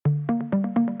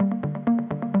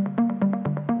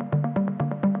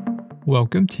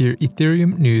Welcome to your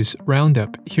Ethereum News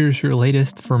Roundup. Here's your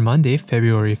latest for Monday,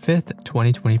 February 5th,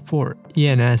 2024.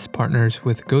 ENS partners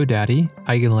with GoDaddy,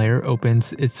 Eigenlayer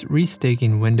opens its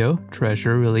restaking window,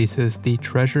 Trezor releases the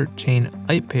Trezor Chain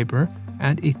Lightpaper,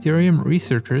 and Ethereum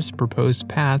researchers propose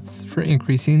paths for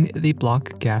increasing the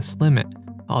block gas limit.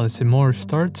 All this and more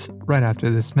starts right after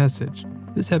this message.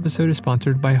 This episode is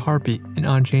sponsored by Harpy, an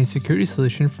on-chain security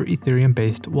solution for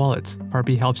Ethereum-based wallets.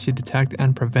 Harpy helps you detect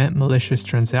and prevent malicious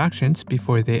transactions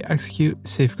before they execute,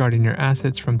 safeguarding your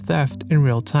assets from theft in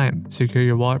real time. Secure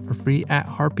your wallet for free at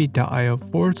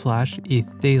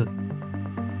harpy.io/ETHdaily.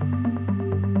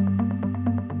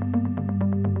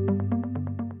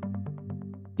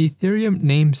 Ethereum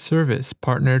Name Service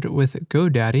partnered with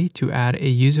GoDaddy to add a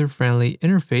user-friendly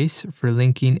interface for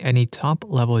linking any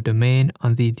top-level domain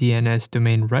on the DNS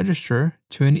domain register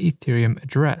to an Ethereum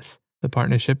address. The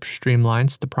partnership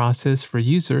streamlines the process for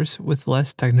users with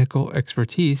less technical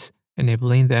expertise,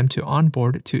 enabling them to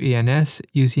onboard to ENS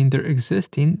using their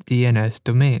existing DNS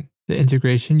domain. The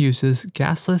integration uses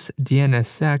gasless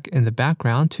DNSSEC in the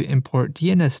background to import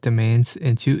DNS domains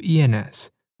into ENS.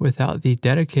 Without the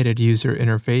dedicated user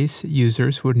interface,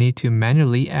 users would need to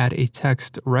manually add a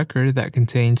text record that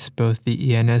contains both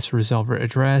the ENS resolver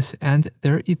address and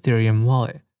their Ethereum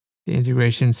wallet. The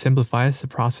integration simplifies the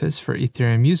process for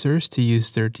Ethereum users to use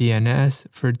their DNS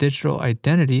for digital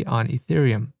identity on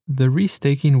Ethereum. The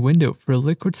restaking window for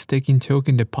liquid staking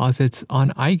token deposits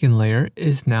on Eigenlayer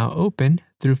is now open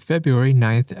through February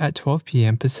 9th at 12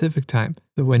 p.m. Pacific Time.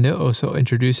 The window also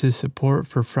introduces support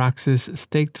for Frax's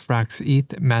staked Frax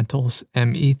ETH, Mantle's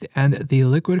METH, and the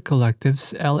Liquid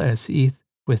Collective's LS ETH,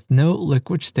 with no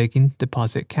liquid staking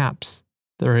deposit caps.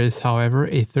 There is, however,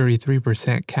 a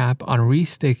 33% cap on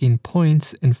restaking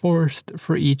points enforced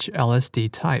for each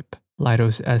LSD type.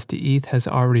 Lido's STETH has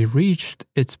already reached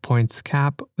its points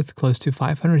cap with close to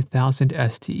 500,000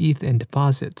 STETH in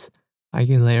deposits.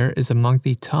 Eigenlayer is among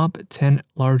the top 10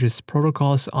 largest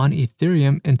protocols on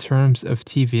Ethereum in terms of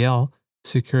TVL,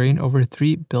 securing over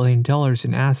 $3 billion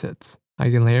in assets.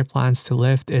 Eigenlayer plans to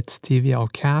lift its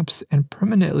TVL caps and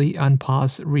permanently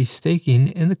unpause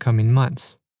restaking in the coming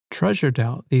months.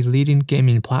 TrezorDAO, the leading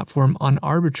gaming platform on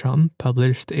Arbitrum,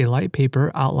 published a light paper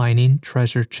outlining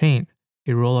Trezor Chain,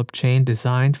 a roll-up chain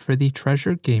designed for the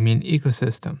Trezor gaming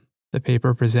ecosystem. The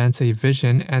paper presents a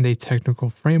vision and a technical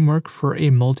framework for a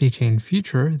multi-chain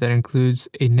future that includes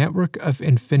a network of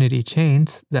infinity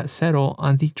chains that settle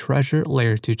on the Trezor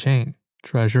Layer 2 chain.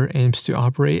 Trezor aims to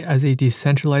operate as a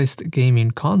decentralized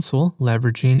gaming console,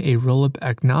 leveraging a roll-up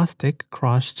agnostic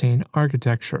cross-chain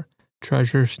architecture.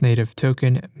 Trezor's native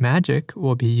token, Magic,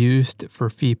 will be used for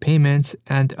fee payments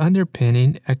and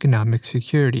underpinning economic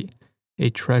security. A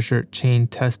Trezor Chain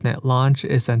testnet launch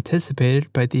is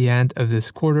anticipated by the end of this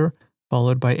quarter,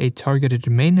 followed by a targeted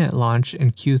mainnet launch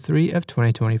in Q3 of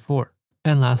 2024.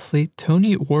 And lastly,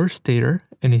 Tony Warstater,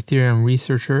 an Ethereum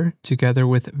researcher, together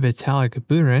with Vitalik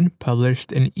Buterin,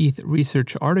 published an ETH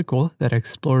research article that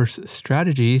explores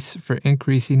strategies for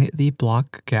increasing the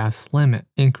block gas limit.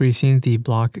 Increasing the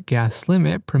block gas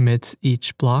limit permits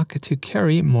each block to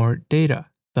carry more data,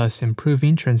 thus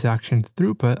improving transaction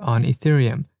throughput on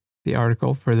Ethereum. The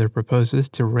article further proposes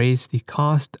to raise the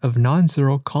cost of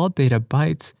non-zero call data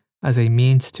bytes as a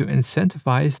means to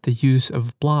incentivize the use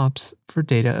of blobs for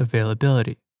data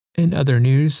availability. In other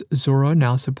news, Zora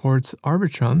now supports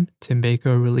Arbitrum,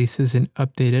 Timbeco releases an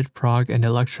updated Prague and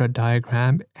Electra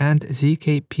diagram, and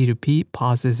ZK P2P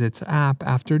pauses its app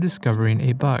after discovering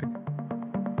a bug.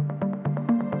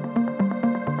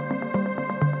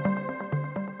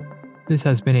 This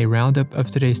has been a roundup of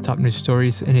today's top news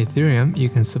stories in Ethereum. You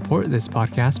can support this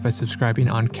podcast by subscribing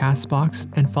on Castbox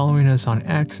and following us on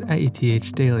X at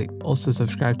ETHdaily. Also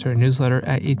subscribe to our newsletter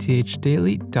at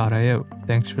ethdaily.io.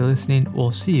 Thanks for listening.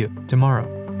 We'll see you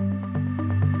tomorrow.